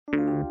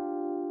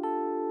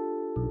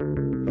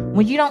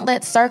When you don't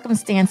let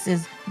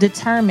circumstances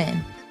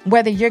determine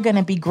whether you're going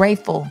to be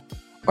grateful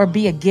or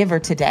be a giver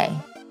today,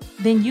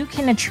 then you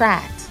can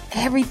attract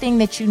everything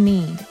that you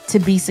need to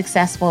be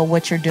successful at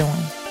what you're doing.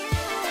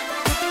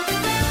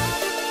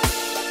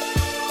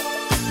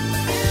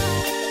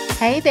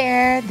 Hey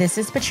there, this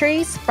is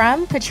Patrice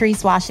from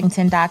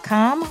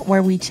PatriceWashington.com,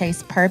 where we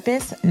chase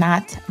purpose,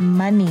 not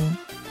money.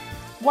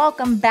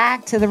 Welcome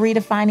back to the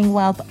Redefining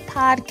Wealth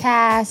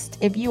podcast.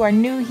 If you are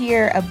new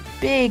here, a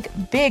big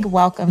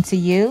welcome to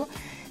you.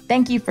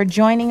 Thank you for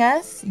joining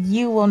us.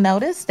 You will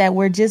notice that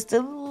we're just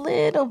a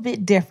little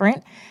bit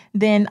different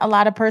than a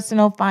lot of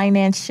personal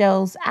finance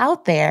shows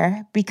out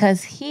there,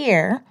 because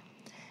here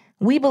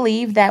we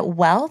believe that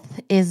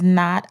wealth is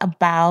not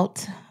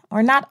about,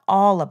 or not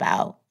all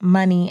about,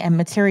 money and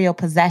material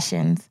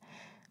possessions,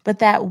 but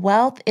that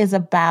wealth is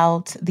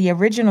about the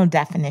original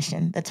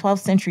definition, the 12th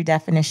century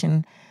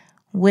definition,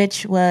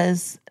 which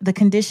was the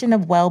condition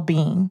of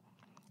well-being.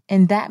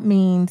 And that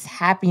means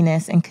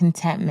happiness and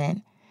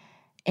contentment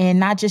in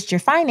not just your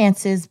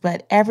finances,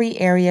 but every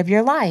area of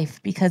your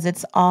life, because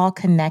it's all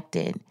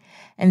connected.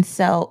 And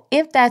so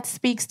if that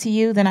speaks to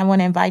you, then I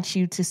want to invite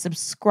you to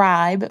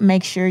subscribe.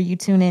 Make sure you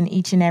tune in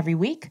each and every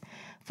week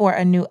for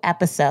a new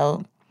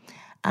episode.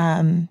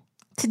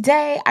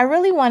 Today, I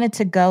really wanted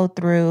to go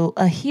through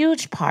a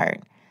huge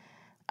part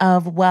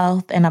of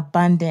wealth and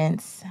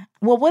abundance.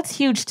 Well, what's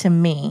huge to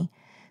me?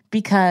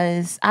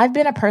 Because I've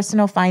been a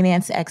personal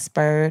finance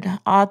expert,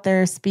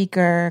 author,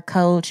 speaker,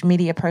 coach,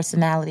 media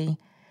personality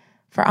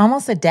for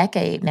almost a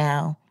decade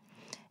now.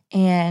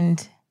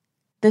 And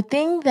the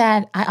thing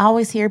that I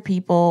always hear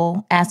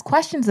people ask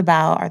questions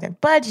about are their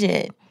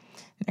budget,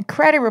 their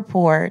credit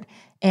report.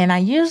 And I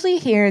usually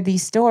hear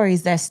these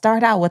stories that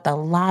start out with a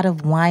lot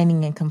of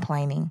whining and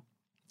complaining.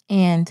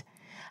 And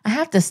I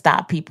have to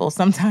stop people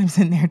sometimes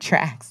in their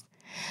tracks.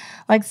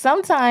 Like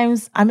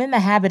sometimes I'm in the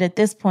habit at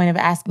this point of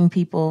asking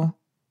people,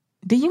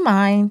 do you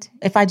mind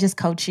if I just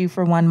coach you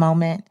for one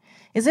moment?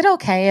 Is it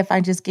okay if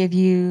I just give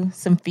you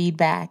some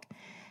feedback?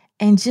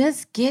 And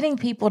just getting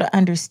people to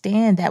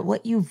understand that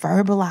what you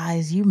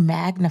verbalize, you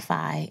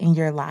magnify in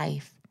your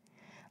life.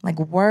 Like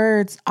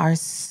words are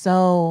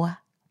so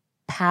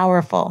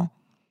powerful.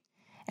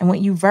 And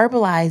when you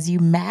verbalize, you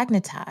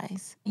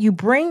magnetize. You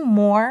bring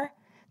more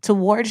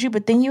towards you,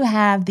 but then you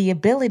have the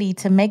ability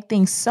to make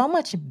things so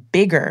much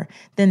bigger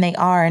than they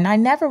are. And I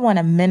never want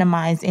to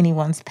minimize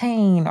anyone's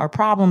pain or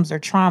problems or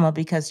trauma,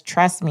 because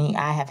trust me,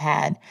 I have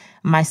had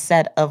my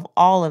set of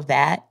all of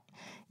that.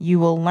 You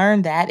will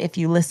learn that if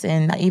you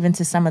listen even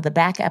to some of the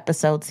back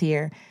episodes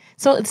here.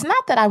 So it's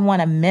not that I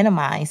want to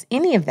minimize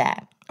any of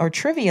that or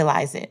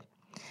trivialize it,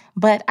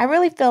 but I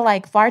really feel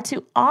like far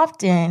too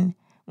often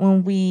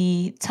when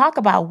we talk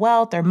about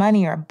wealth or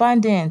money or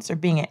abundance or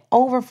being in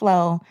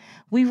overflow,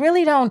 we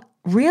really don't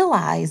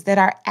realize that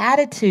our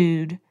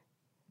attitude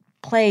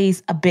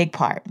plays a big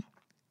part.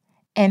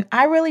 And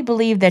I really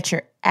believe that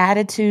your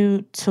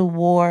attitude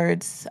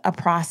towards a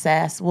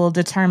process will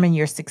determine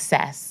your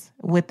success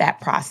with that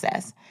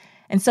process.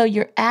 And so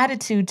your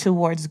attitude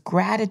towards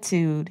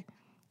gratitude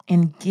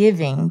and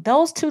giving,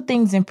 those two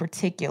things in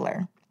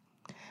particular,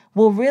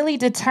 will really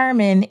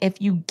determine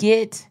if you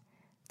get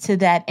to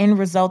that end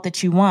result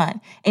that you want.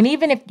 And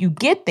even if you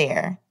get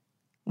there,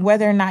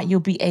 whether or not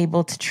you'll be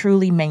able to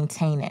truly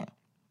maintain it.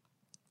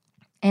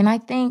 And I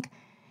think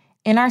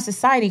in our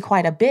society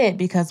quite a bit,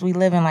 because we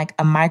live in like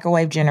a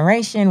microwave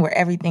generation where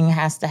everything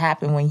has to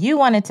happen when you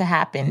want it to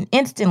happen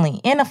instantly,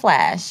 in a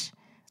flash,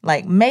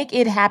 like make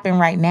it happen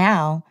right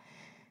now,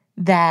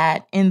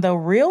 that in the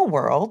real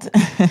world,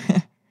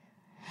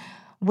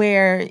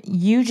 where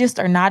you just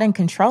are not in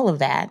control of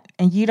that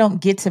and you don't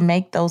get to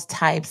make those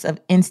types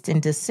of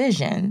instant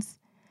decisions,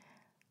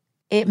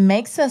 it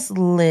makes us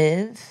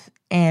live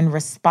and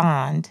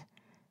respond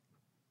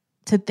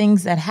to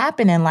things that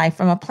happen in life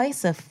from a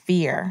place of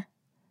fear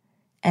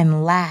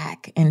and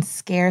lack and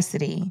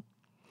scarcity.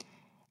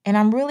 And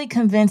I'm really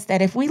convinced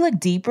that if we look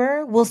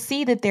deeper, we'll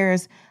see that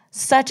there's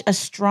such a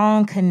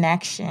strong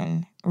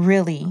connection,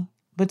 really,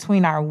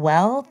 between our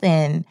wealth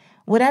and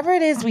whatever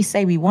it is we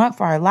say we want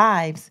for our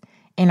lives,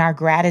 and our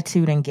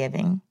gratitude and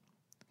giving.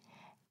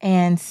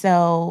 And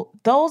so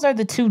those are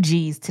the two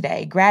G's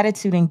today,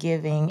 gratitude and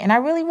giving. And I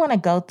really want to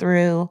go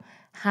through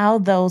how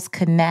those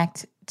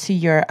connect to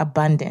your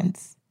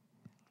abundance.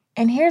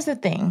 And here's the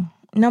thing,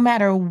 no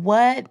matter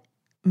what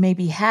may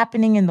be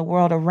happening in the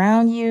world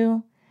around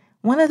you,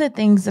 one of the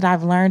things that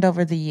I've learned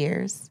over the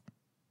years,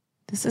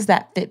 this is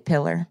that fit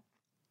pillar.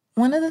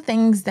 One of the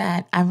things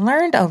that I've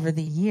learned over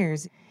the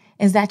years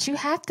is that you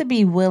have to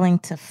be willing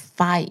to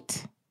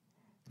fight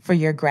for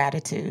your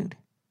gratitude.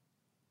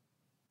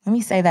 Let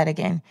me say that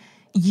again.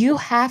 You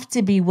have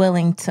to be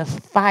willing to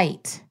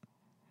fight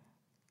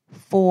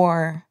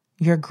for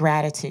your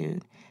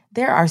gratitude.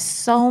 There are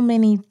so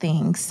many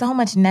things, so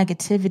much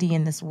negativity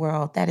in this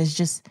world that is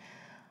just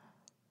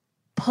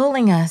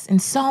pulling us in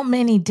so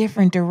many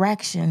different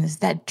directions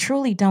that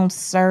truly don't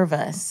serve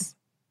us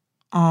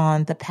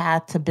on the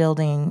path to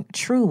building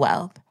true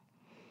wealth.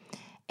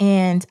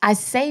 And I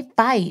say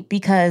fight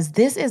because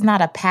this is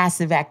not a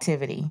passive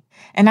activity.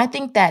 And I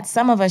think that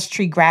some of us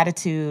treat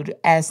gratitude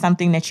as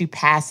something that you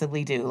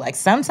passively do. Like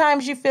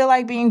sometimes you feel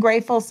like being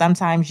grateful,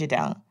 sometimes you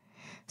don't.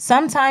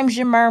 Sometimes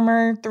you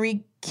murmur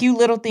three cute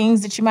little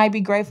things that you might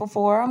be grateful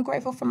for. I'm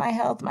grateful for my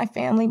health, my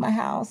family, my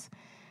house,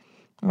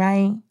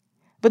 right?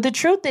 But the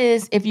truth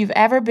is, if you've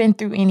ever been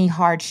through any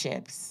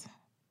hardships,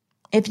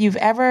 if you've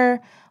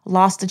ever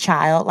lost a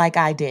child like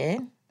I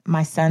did,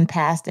 my son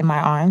passed in my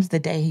arms the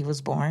day he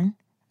was born,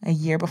 a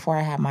year before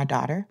I had my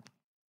daughter.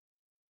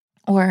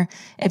 Or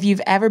if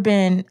you've ever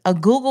been a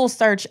Google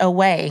search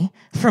away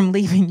from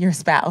leaving your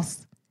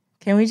spouse.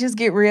 Can we just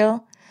get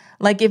real?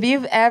 Like if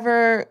you've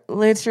ever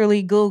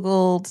literally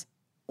Googled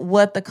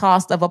what the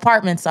cost of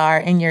apartments are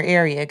in your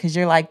area, because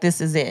you're like,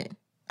 this is it.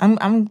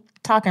 I'm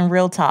talking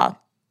real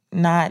talk,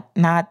 not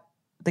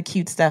the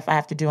cute stuff I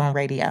have to do on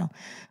radio.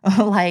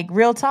 Like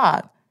real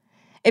talk.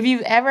 If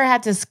you've ever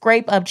had to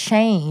scrape up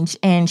change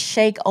and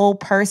shake old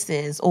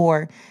purses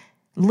or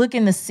look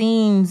in the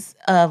seams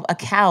of a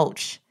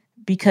couch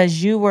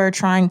because you were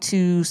trying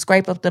to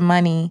scrape up the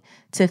money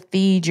to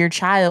feed your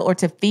child or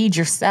to feed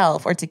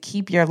yourself or to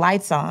keep your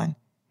lights on,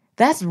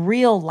 that's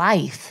real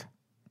life.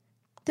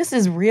 This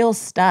is real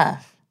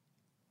stuff.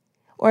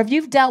 Or if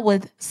you've dealt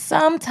with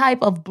some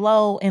type of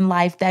blow in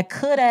life that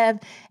could have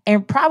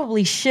and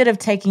probably should have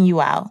taken you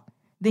out,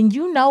 then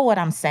you know what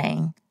I'm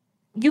saying.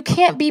 You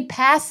can't be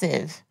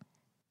passive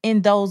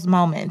in those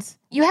moments.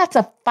 You have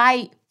to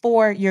fight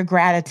for your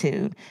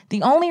gratitude.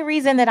 The only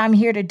reason that I'm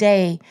here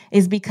today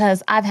is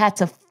because I've had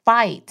to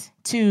fight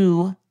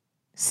to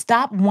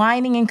stop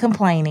whining and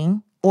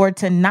complaining, or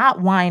to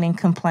not whine and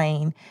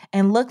complain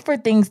and look for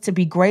things to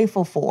be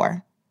grateful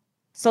for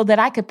so that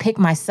I could pick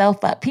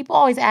myself up. People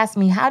always ask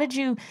me, how did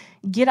you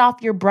get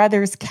off your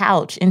brother's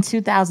couch in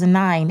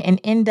 2009 and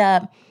end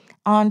up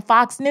on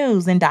Fox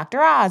News and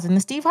Dr. Oz and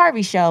the Steve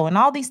Harvey Show and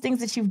all these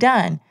things that you've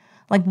done?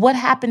 Like what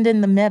happened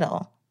in the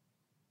middle?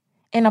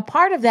 And a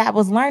part of that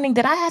was learning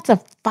that I had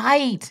to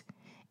fight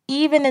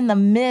even in the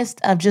midst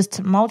of just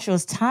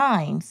tumultuous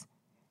times.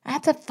 I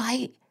had to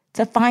fight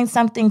to find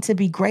something to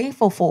be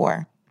grateful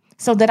for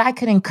so that I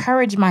could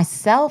encourage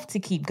myself to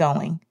keep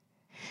going.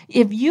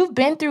 If you've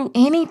been through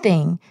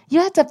anything,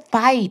 you have to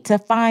fight to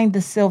find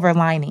the silver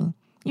lining.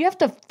 You have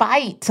to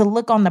fight to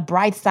look on the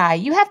bright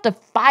side. You have to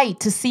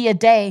fight to see a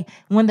day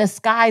when the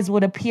skies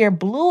would appear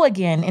blue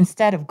again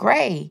instead of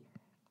gray.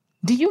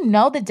 Do you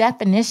know the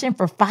definition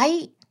for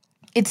fight?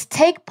 It's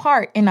take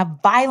part in a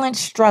violent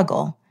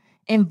struggle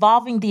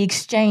involving the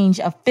exchange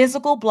of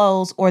physical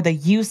blows or the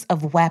use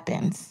of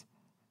weapons.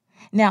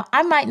 Now,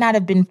 I might not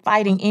have been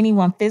fighting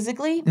anyone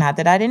physically, not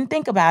that I didn't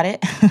think about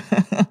it.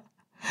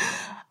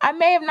 I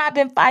may have not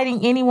been fighting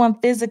anyone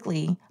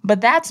physically,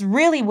 but that's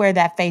really where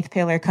that faith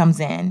pillar comes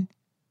in,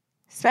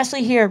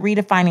 especially here at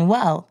Redefining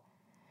Wealth,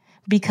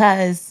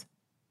 because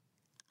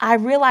I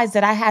realized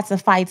that I had to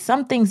fight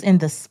some things in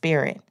the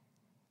spirit.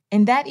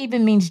 And that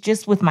even means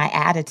just with my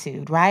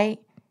attitude, right?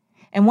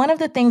 And one of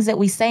the things that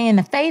we say in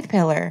the faith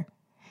pillar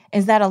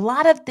is that a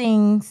lot of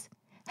things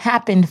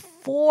happen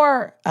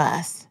for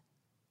us,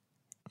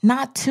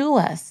 not to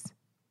us.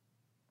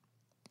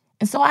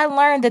 And so I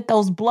learned that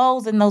those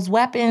blows and those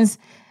weapons,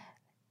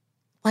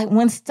 like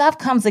when stuff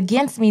comes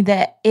against me,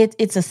 that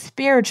it's a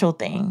spiritual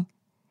thing.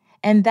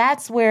 And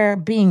that's where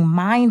being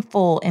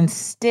mindful and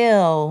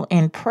still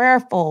and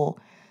prayerful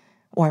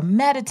or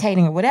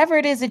meditating or whatever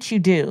it is that you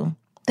do,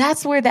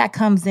 that's where that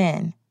comes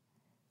in.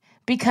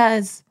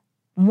 Because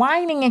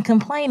whining and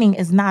complaining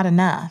is not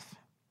enough.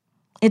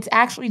 It's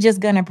actually just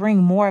going to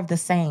bring more of the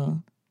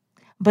same.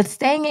 But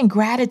staying in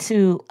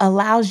gratitude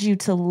allows you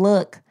to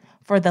look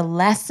for the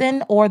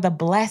lesson or the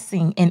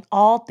blessing in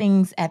all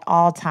things at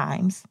all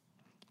times.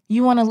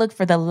 You want to look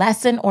for the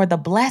lesson or the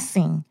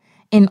blessing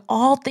in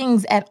all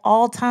things at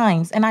all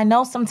times. And I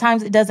know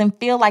sometimes it doesn't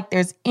feel like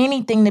there's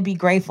anything to be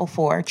grateful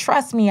for.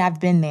 Trust me,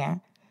 I've been there.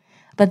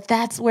 But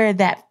that's where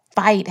that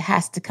fight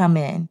has to come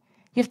in.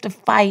 You have to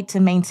fight to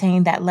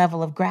maintain that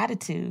level of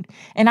gratitude.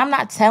 And I'm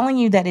not telling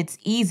you that it's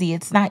easy.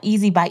 It's not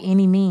easy by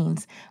any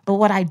means. But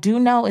what I do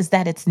know is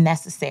that it's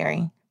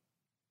necessary.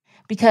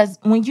 Because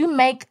when you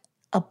make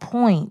a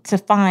point to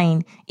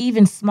find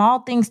even small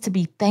things to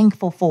be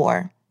thankful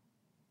for,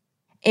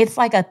 it's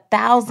like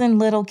 1,000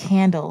 little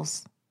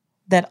candles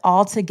that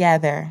all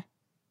together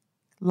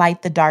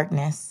light the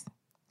darkness.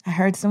 I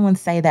heard someone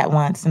say that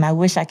once, and I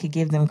wish I could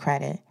give them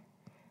credit.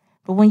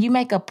 But when you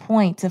make a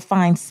point to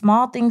find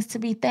small things to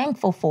be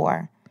thankful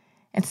for,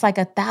 it's like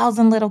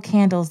 1,000 little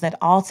candles that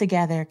all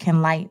together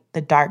can light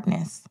the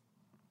darkness.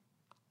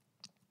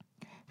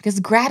 Because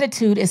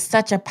gratitude is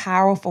such a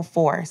powerful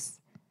force.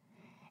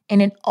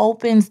 And it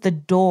opens the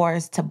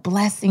doors to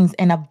blessings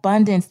and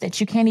abundance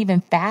that you can't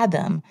even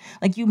fathom.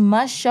 Like you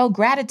must show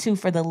gratitude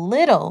for the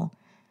little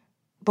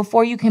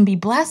before you can be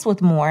blessed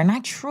with more. And I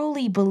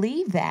truly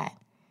believe that.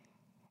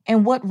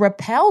 And what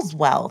repels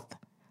wealth?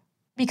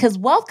 Because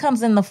wealth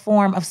comes in the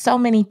form of so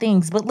many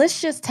things. But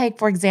let's just take,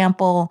 for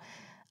example,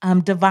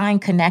 divine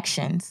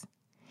connections.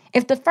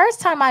 If the first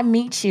time I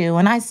meet you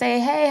and I say,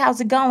 hey, how's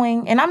it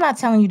going? And I'm not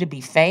telling you to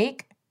be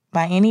fake.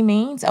 by any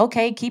means.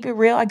 Okay, keep it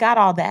real. I got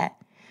all that.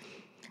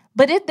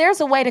 But if there's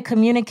a way to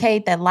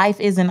communicate that life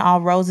isn't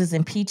all roses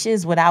and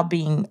peaches without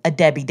being a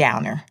Debbie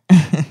Downer.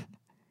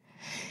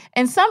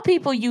 And some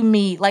people you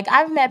meet, like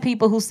I've met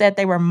people who said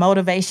they were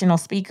motivational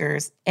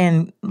speakers.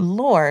 And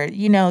Lord,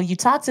 you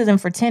talk to them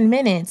for 10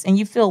 minutes and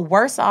you feel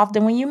worse off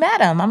than when you met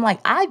them. I'm like,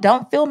 I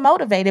don't feel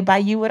motivated by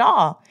you at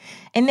all.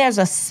 And there's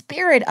a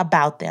spirit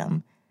about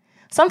them.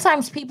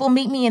 Sometimes people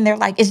meet me and they're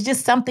like, it's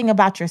just something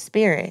about your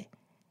spirit.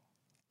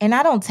 And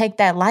I don't take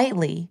that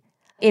lightly.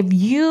 If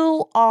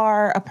you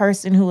are a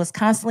person who is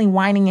constantly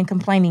whining and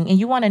complaining and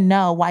you want to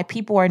know why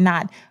people are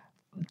not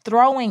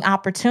throwing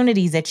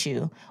opportunities at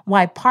you,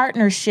 why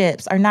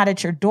partnerships are not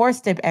at your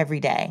doorstep every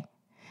day,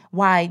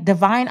 why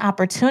divine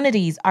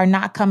opportunities are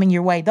not coming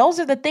your way, those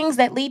are the things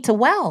that lead to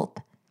wealth.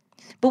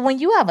 But when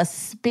you have a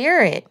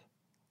spirit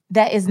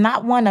that is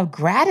not one of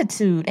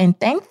gratitude and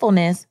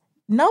thankfulness,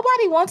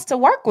 nobody wants to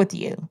work with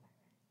you.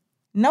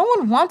 No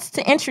one wants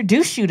to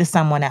introduce you to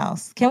someone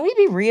else. Can we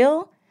be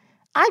real?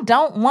 I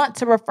don't want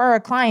to refer a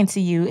client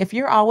to you if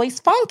you're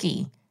always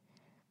funky.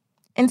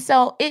 And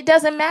so it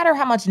doesn't matter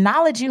how much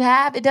knowledge you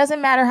have. It doesn't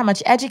matter how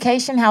much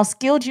education, how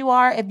skilled you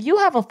are. If you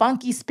have a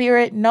funky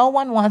spirit, no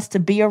one wants to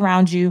be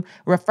around you,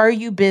 refer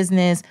you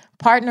business,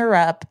 partner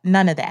up,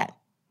 none of that.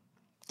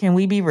 Can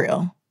we be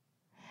real?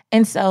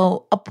 And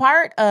so a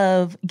part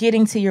of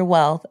getting to your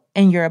wealth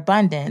and your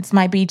abundance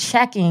might be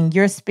checking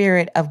your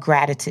spirit of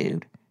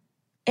gratitude.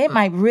 It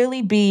might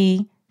really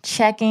be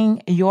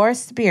checking your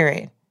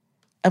spirit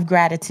of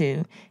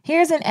gratitude.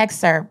 Here's an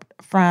excerpt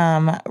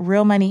from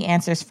Real Money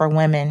Answers for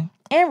Women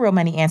and Real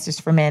Money Answers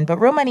for Men. But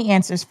Real Money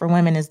Answers for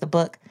Women is the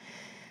book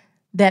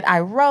that I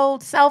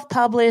wrote,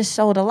 self-published,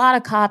 sold a lot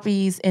of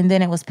copies, and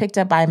then it was picked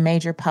up by a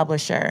major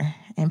publisher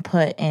and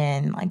put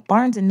in like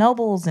Barnes and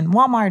Nobles and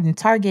Walmart and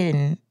Target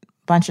and a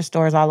bunch of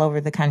stores all over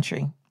the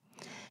country.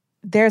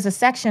 There's a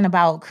section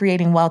about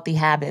creating wealthy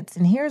habits,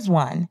 and here's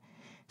one.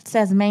 It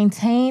says,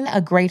 maintain a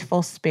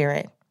grateful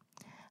spirit.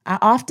 I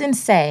often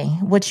say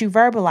what you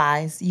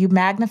verbalize, you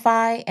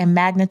magnify and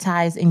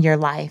magnetize in your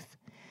life.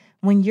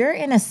 When you're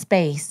in a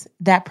space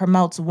that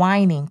promotes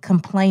whining,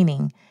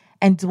 complaining,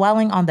 and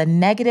dwelling on the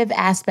negative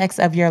aspects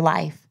of your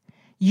life,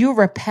 you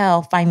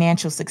repel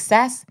financial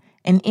success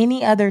and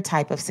any other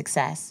type of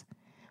success.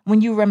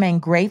 When you remain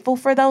grateful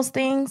for those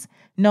things,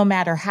 no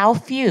matter how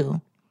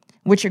few,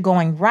 which are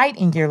going right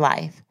in your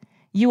life,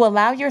 you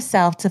allow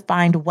yourself to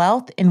find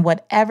wealth in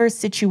whatever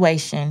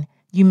situation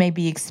you may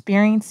be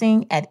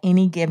experiencing at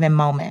any given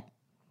moment.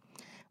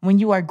 When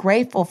you are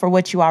grateful for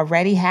what you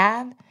already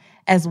have,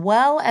 as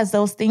well as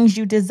those things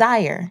you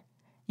desire,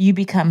 you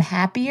become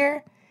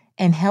happier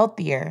and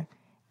healthier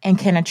and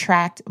can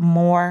attract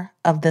more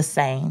of the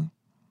same.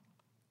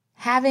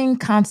 Having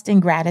constant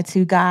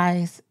gratitude,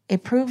 guys,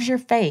 it proves your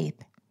faith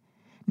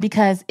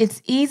because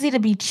it's easy to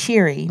be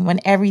cheery when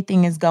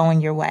everything is going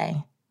your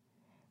way.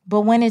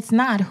 But when it's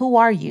not, who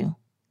are you?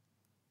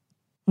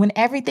 When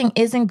everything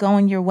isn't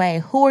going your way,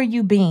 who are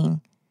you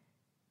being?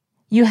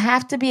 You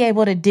have to be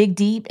able to dig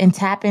deep and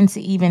tap into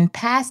even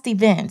past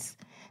events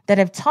that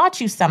have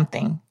taught you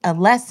something, a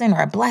lesson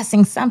or a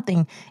blessing,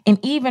 something, and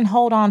even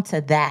hold on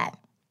to that.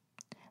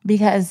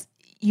 Because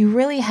you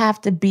really have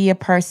to be a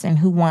person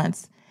who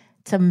wants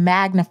to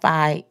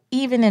magnify,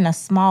 even in a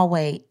small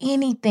way,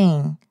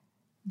 anything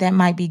that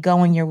might be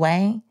going your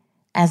way,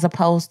 as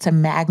opposed to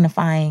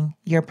magnifying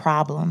your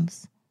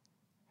problems.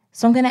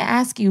 So I'm going to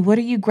ask you, what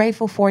are you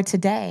grateful for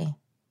today?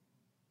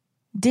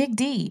 Dig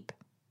deep.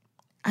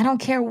 I don't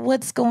care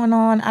what's going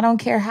on. I don't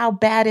care how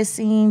bad it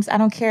seems. I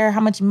don't care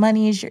how much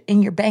money is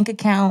in your bank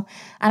account.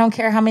 I don't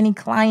care how many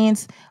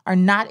clients are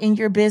not in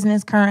your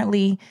business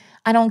currently.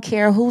 I don't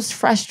care who's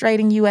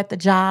frustrating you at the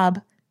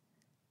job.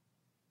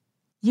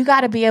 You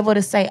got to be able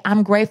to say,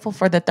 I'm grateful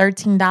for the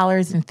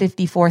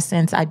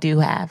 $13.54 I do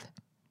have.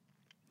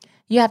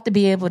 You have to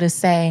be able to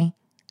say,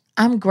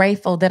 I'm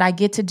grateful that I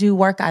get to do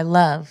work I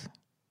love.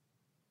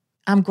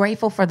 I'm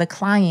grateful for the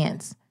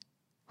clients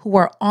who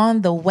are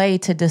on the way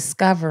to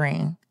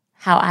discovering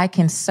how I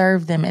can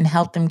serve them and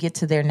help them get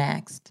to their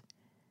next.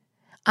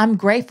 I'm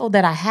grateful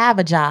that I have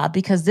a job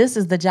because this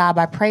is the job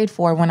I prayed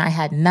for when I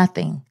had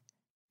nothing.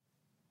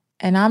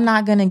 And I'm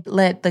not going to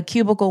let the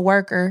cubicle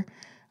worker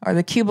or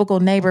the cubicle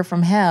neighbor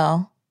from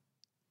hell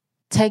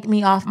take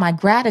me off my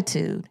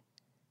gratitude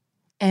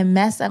and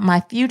mess up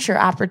my future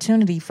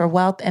opportunity for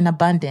wealth and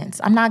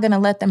abundance. I'm not going to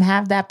let them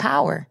have that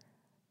power.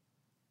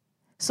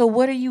 So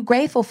what are you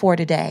grateful for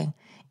today?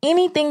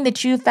 Anything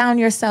that you found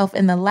yourself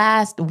in the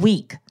last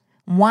week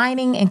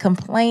whining and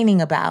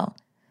complaining about,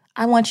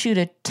 I want you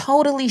to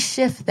totally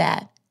shift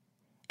that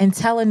and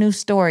tell a new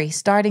story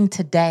starting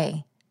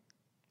today.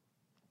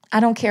 I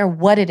don't care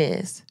what it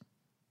is.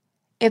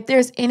 If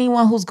there's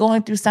anyone who's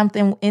going through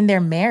something in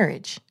their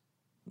marriage,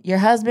 your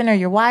husband or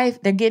your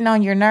wife, they're getting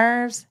on your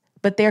nerves,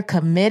 but they're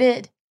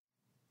committed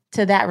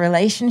to that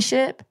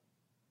relationship,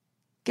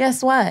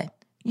 guess what?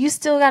 You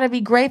still got to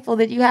be grateful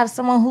that you have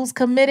someone who's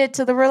committed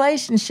to the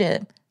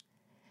relationship.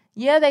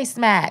 Yeah, they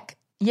smack.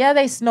 Yeah,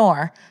 they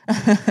snore.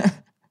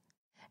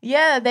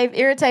 Yeah, they've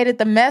irritated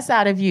the mess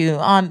out of you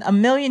on a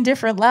million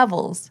different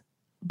levels,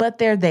 but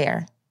they're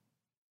there,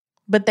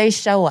 but they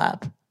show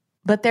up,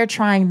 but they're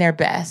trying their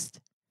best.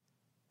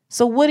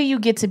 So, what do you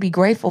get to be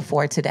grateful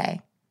for today?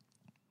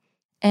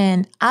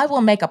 And I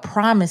will make a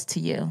promise to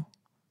you.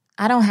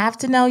 I don't have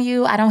to know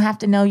you. I don't have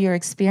to know your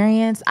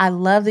experience. I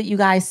love that you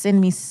guys send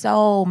me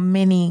so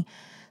many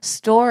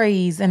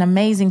stories and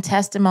amazing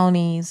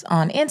testimonies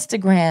on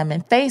Instagram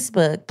and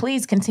Facebook.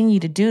 Please continue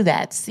to do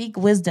that. Seek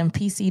Wisdom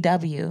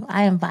PCW.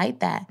 I invite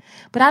that.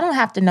 But I don't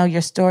have to know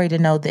your story to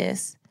know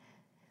this,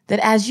 that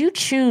as you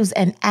choose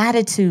an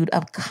attitude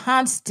of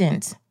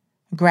constant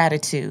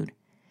gratitude,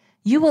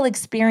 you will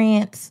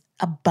experience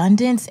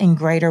abundance in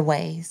greater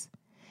ways.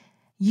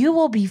 You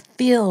will be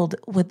filled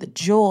with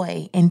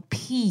joy and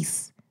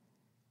peace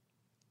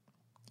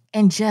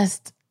and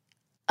just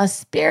a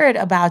spirit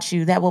about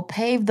you that will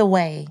pave the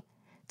way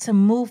to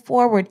move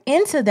forward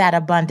into that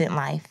abundant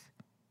life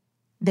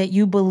that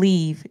you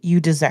believe you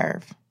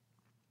deserve.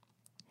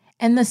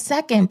 And the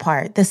second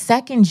part, the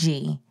second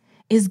G,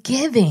 is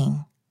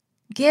giving.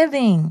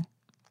 Giving.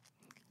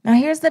 Now,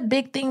 here's the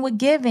big thing with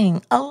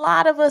giving. A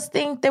lot of us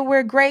think that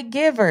we're great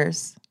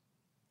givers.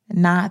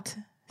 Not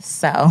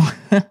so.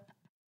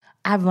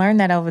 I've learned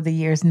that over the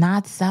years,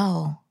 not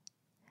so.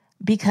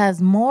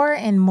 Because more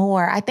and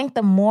more, I think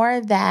the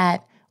more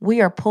that we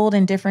are pulled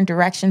in different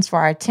directions for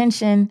our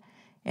attention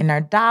and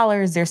our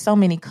dollars, there's so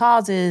many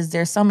causes,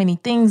 there's so many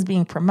things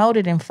being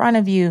promoted in front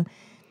of you,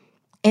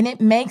 and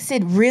it makes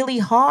it really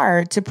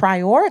hard to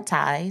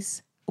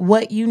prioritize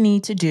what you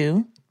need to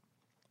do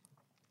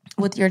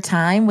with your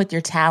time, with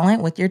your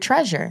talent, with your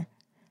treasure.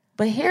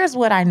 But here's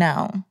what I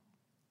know.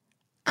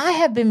 I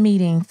have been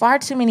meeting far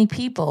too many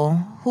people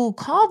who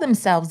call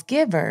themselves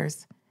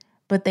givers,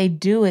 but they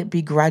do it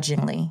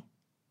begrudgingly,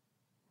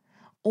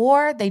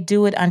 or they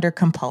do it under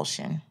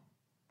compulsion.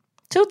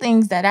 Two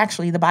things that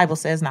actually the Bible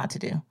says not to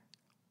do.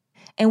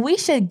 And we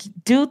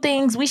should do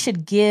things, we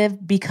should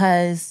give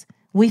because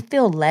we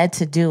feel led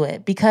to do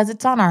it, because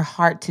it's on our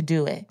heart to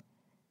do it.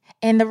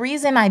 And the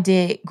reason I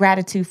did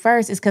gratitude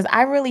first is because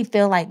I really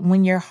feel like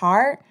when your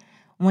heart,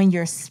 when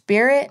your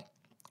spirit,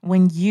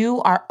 when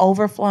you are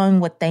overflowing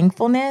with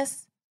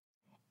thankfulness,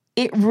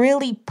 it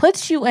really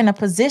puts you in a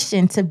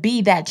position to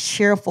be that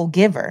cheerful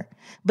giver.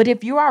 But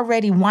if you're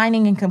already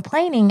whining and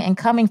complaining and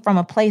coming from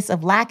a place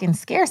of lack and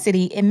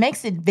scarcity, it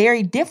makes it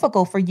very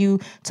difficult for you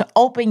to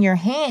open your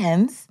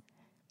hands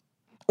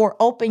or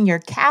open your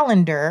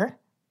calendar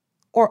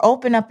or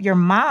open up your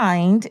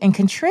mind and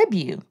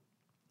contribute.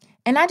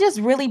 And I just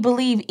really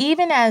believe,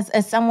 even as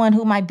someone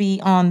who might be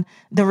on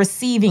the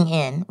receiving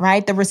end,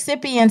 right? The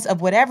recipients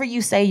of whatever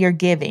you say you're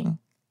giving.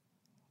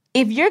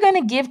 If you're going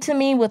to give to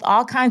me with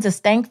all kinds of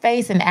stank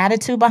face and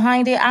attitude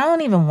behind it, I don't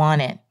even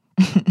want it.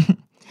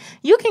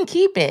 You can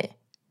keep it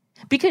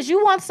because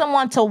you want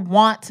someone to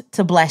want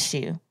to bless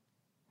you.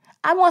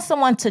 I want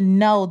someone to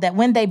know that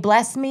when they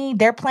bless me,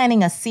 they're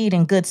planting a seed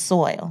in good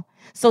soil.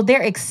 So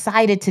they're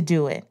excited to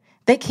do it.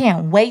 They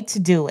can't wait to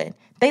do it.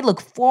 They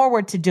look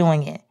forward to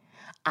doing it.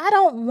 I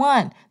don't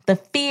want the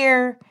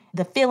fear,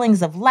 the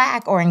feelings of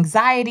lack or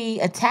anxiety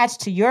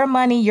attached to your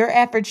money, your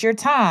efforts, your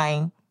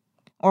time,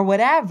 or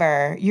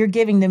whatever you're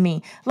giving to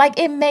me. Like,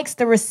 it makes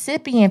the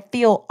recipient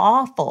feel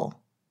awful.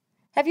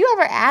 Have you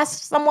ever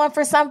asked someone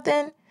for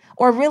something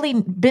or really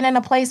been in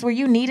a place where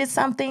you needed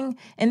something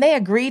and they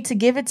agreed to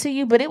give it to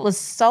you, but it was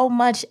so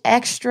much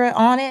extra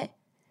on it?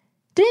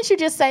 Didn't you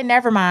just say,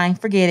 never mind,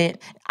 forget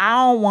it. I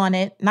don't want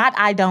it. Not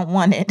I don't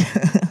want it.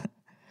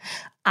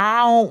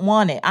 I don't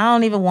want it. I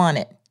don't even want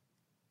it.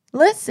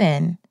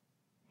 Listen,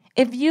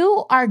 if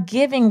you are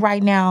giving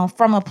right now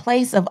from a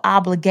place of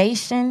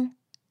obligation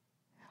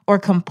or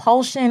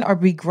compulsion or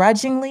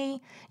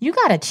begrudgingly, you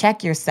got to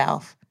check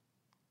yourself.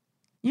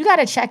 You got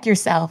to check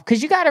yourself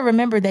because you got to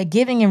remember that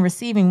giving and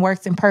receiving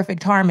works in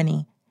perfect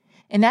harmony.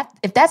 And that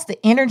if that's the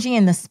energy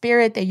and the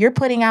spirit that you're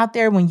putting out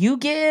there when you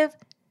give,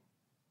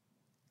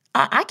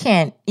 I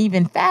can't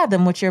even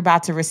fathom what you're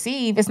about to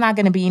receive. It's not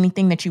going to be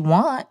anything that you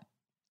want.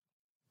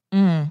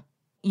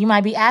 You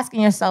might be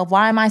asking yourself,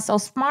 why am I so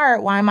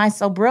smart? Why am I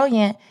so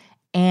brilliant?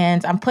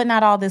 And I'm putting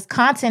out all this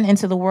content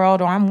into the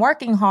world, or I'm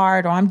working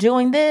hard, or I'm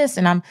doing this,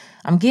 and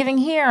I'm giving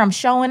here, I'm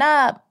showing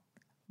up.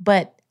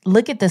 But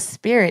look at the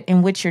spirit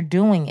in which you're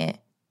doing it.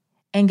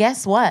 And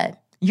guess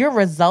what? Your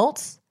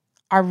results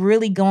are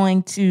really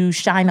going to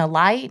shine a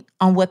light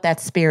on what that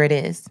spirit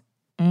is.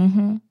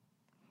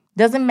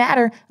 Doesn't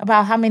matter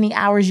about how many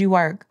hours you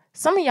work.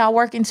 Some of y'all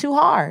working too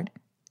hard.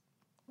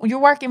 You're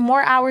working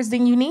more hours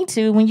than you need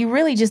to when you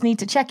really just need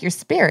to check your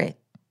spirit.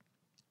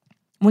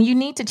 When you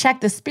need to check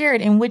the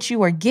spirit in which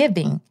you are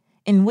giving,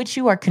 in which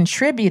you are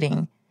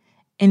contributing,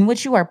 in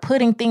which you are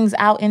putting things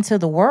out into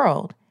the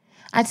world.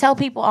 I tell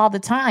people all the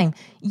time,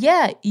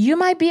 yeah, you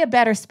might be a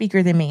better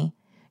speaker than me.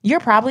 You're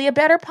probably a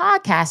better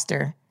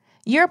podcaster.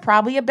 You're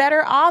probably a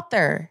better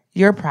author.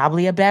 You're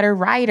probably a better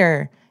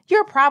writer.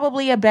 You're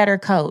probably a better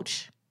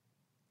coach.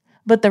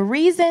 But the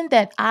reason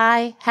that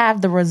I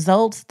have the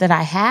results that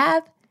I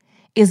have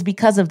is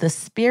because of the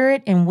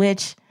spirit in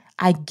which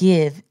I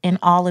give in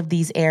all of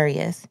these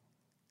areas.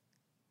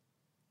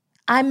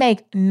 I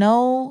make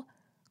no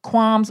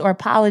qualms or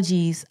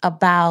apologies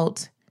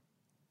about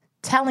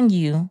telling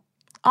you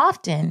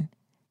often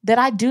that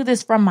I do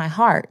this from my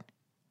heart.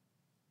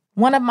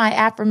 One of my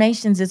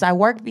affirmations is I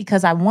work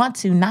because I want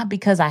to, not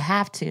because I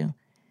have to.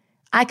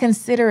 I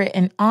consider it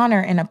an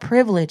honor and a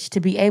privilege to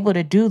be able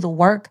to do the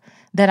work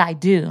that I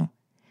do,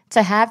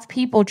 to have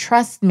people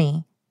trust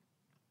me,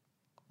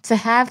 to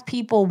have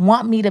people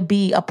want me to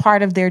be a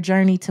part of their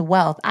journey to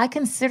wealth. I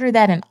consider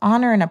that an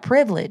honor and a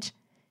privilege.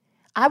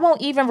 I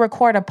won't even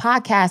record a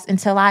podcast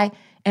until I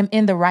am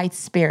in the right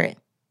spirit.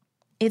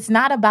 It's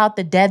not about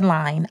the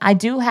deadline. I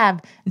do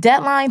have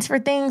deadlines for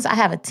things. I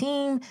have a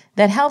team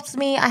that helps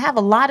me. I have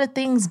a lot of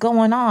things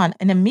going on.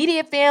 An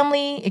immediate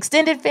family,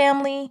 extended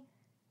family,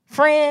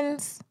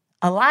 friends,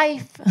 a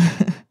life.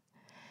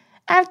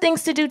 I have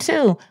things to do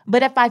too.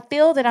 But if I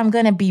feel that I'm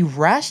going to be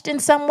rushed in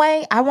some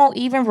way, I won't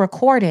even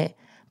record it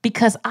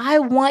because I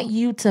want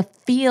you to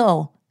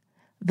feel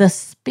the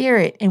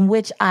spirit in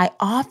which I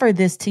offer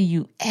this to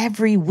you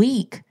every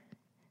week.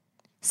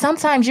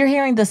 Sometimes you're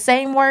hearing the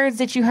same words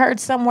that you heard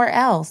somewhere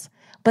else,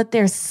 but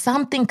there's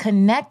something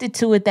connected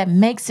to it that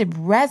makes it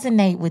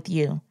resonate with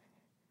you.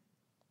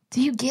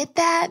 Do you get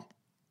that?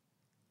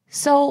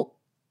 So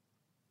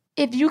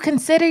if you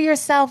consider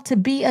yourself to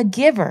be a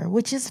giver,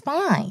 which is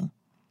fine,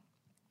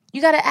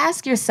 you got to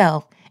ask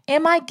yourself,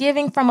 am I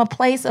giving from a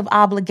place of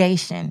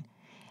obligation?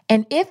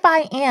 And if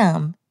I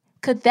am,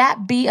 could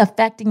that be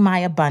affecting my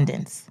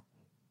abundance?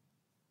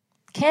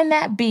 Can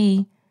that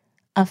be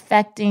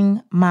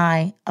affecting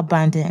my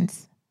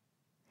abundance?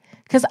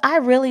 Because I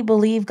really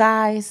believe,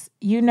 guys,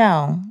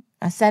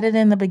 I said it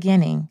in the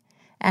beginning,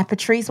 at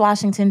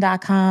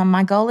patricewashington.com,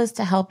 my goal is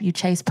to help you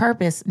chase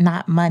purpose,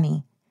 not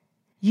money.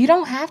 You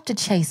don't have to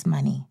chase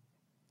money.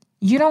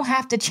 You don't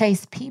have to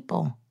chase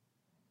people.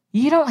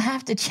 You don't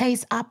have to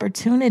chase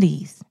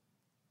opportunities.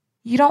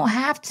 You don't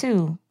have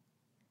to.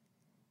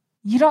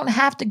 You don't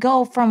have to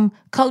go from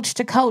coach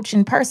to coach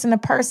and person to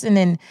person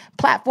and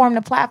platform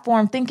to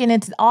platform thinking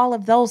it's all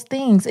of those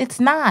things. It's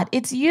not.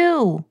 It's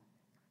you.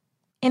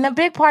 And a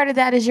big part of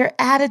that is your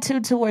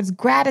attitude towards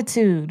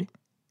gratitude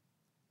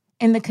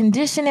and the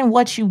condition in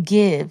what you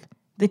give,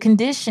 the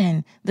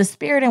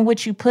spirit in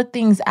which you put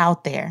things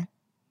out there.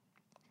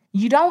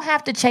 You don't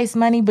have to chase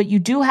money, but you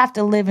do have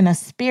to live in a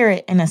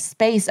spirit and a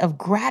space of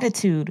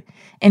gratitude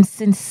and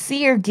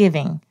sincere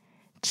giving,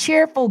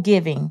 cheerful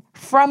giving,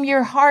 from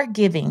your heart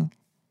giving.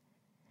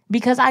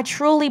 Because I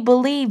truly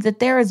believe that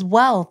there is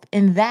wealth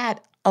in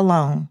that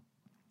alone.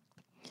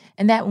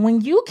 And that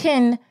when you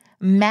can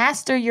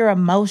master your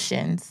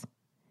emotions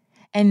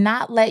and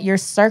not let your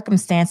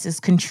circumstances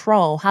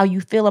control how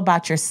you feel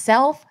about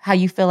yourself, how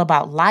you feel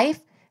about life,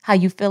 how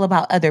you feel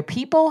about other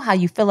people, how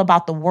you feel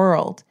about the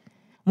world,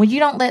 when you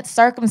don't let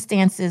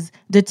circumstances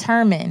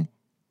determine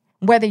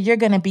whether you're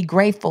going to be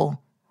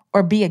grateful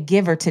or be a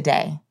giver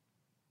today,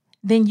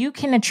 then you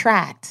can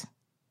attract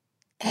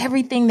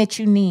everything that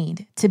you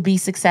need to be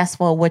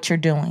successful at what you're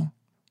doing.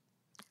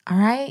 All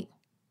right?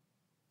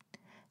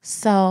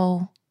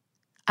 So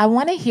I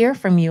want to hear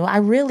from you. I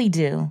really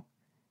do.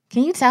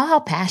 Can you tell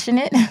how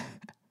passionate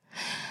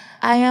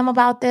I am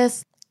about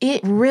this?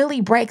 It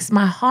really breaks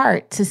my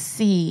heart to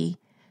see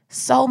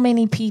so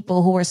many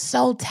people who are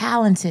so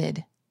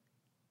talented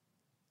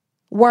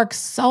work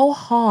so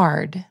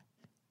hard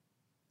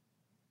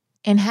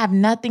and have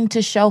nothing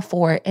to show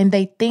for it. And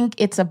they think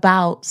it's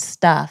about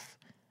stuff.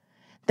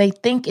 They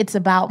think it's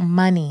about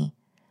money.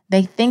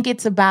 They think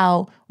it's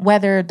about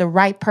whether the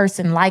right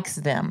person likes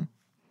them.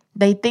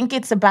 They think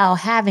it's about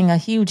having a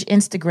huge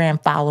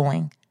Instagram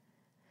following.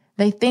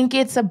 They think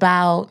it's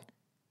about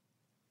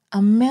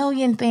a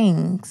million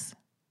things.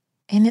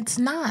 And it's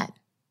not.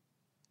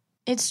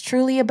 It's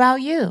truly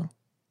about you.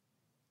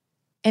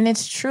 And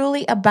it's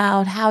truly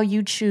about how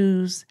you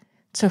choose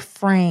to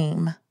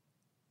frame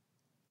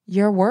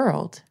your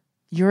world,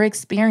 your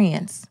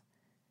experience,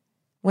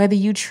 whether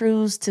you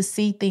choose to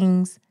see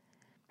things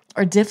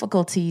or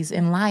difficulties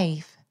in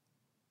life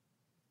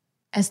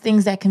as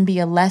things that can be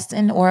a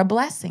lesson or a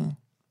blessing.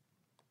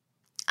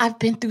 I've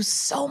been through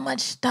so much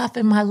stuff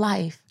in my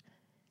life.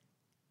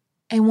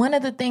 And one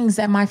of the things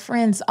that my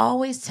friends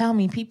always tell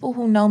me, people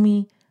who know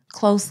me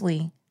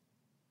closely,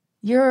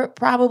 you're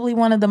probably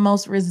one of the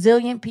most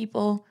resilient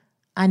people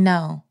I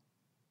know.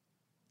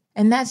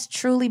 And that's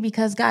truly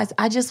because, guys,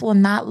 I just will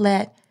not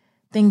let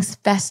things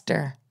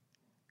fester.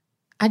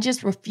 I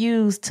just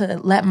refuse to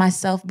let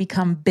myself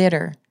become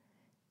bitter.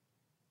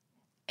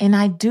 And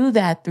I do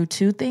that through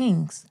two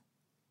things.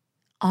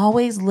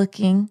 Always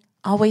looking,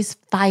 always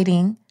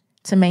fighting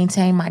to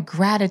maintain my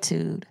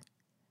gratitude,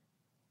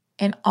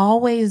 and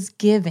always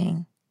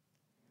giving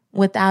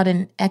without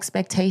an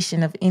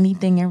expectation of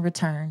anything in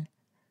return.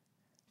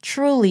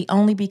 Truly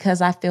only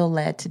because I feel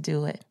led to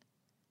do it.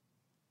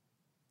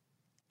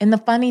 And the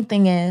funny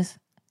thing is,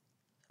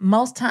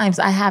 most times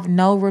I have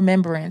no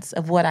remembrance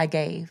of what I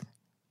gave.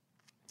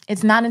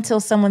 It's not until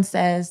someone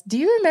says, "Do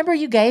you remember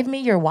you gave me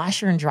your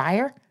washer and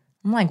dryer?"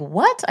 I'm like,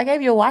 "What? I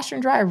gave you a washer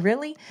and dryer?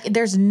 Really?"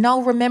 There's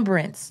no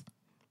remembrance.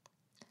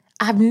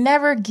 I've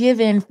never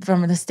given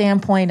from the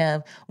standpoint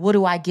of, what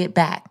do I get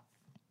back?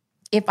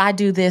 If I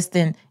do this,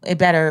 then it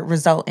better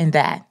result in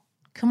that.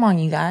 Come on,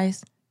 you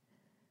guys.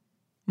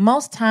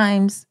 Most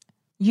times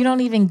you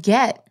don't even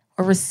get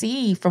or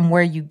receive from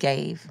where you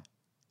gave.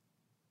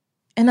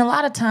 And a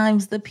lot of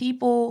times the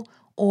people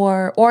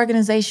or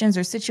organizations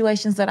or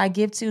situations that I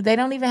give to, they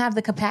don't even have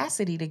the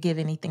capacity to give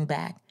anything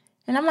back.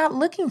 And I'm not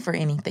looking for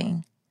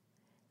anything.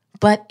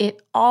 But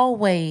it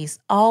always,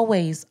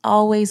 always,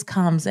 always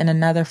comes in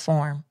another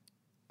form.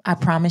 I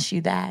promise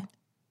you that.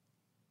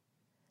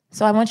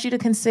 So I want you to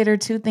consider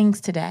two things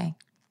today.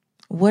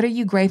 What are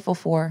you grateful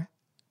for?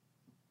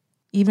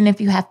 Even if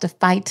you have to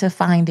fight to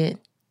find it.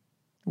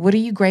 What are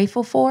you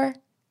grateful for?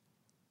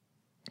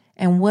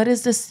 And what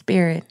is the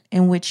spirit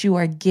in which you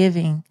are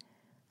giving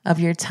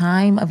of your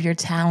time, of your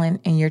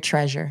talent, and your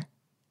treasure?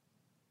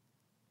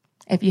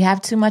 If you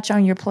have too much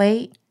on your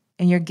plate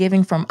and you're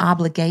giving from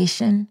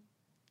obligation,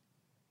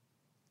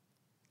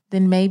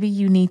 then maybe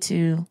you need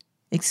to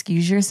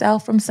excuse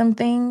yourself from some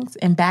things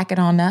and back it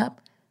on up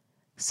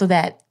so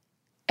that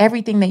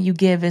everything that you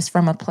give is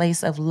from a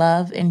place of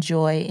love and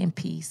joy and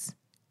peace.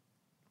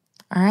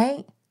 All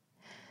right?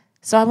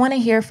 So I want to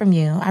hear from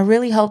you. I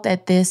really hope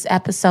that this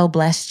episode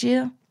blessed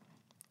you.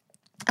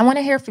 I want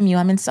to hear from you.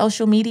 I'm in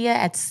social media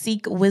at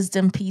Seek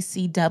Wisdom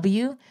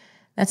PCW.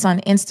 That's on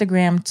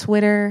Instagram,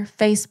 Twitter,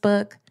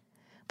 Facebook.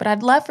 But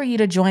I'd love for you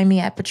to join me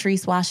at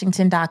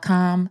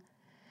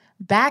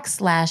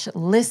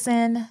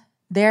patricewashington.com/listen.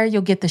 There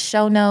you'll get the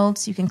show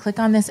notes. You can click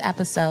on this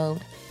episode,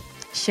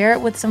 share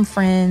it with some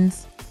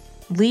friends,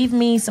 leave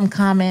me some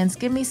comments,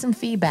 give me some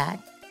feedback.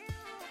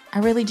 I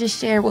really just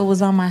shared what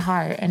was on my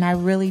heart, and I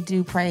really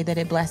do pray that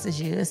it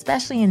blesses you,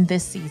 especially in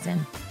this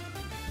season.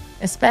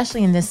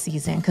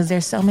 Because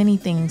there's so many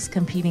things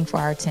competing for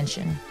our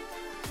attention.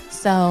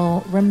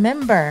 So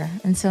remember,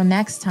 until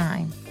next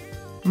time,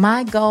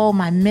 my goal,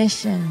 my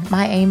mission,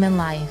 my aim in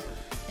life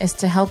is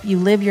to help you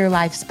live your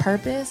life's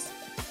purpose,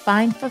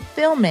 find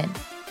fulfillment,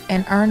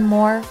 and earn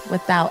more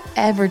without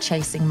ever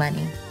chasing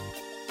money.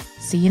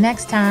 See you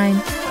next time.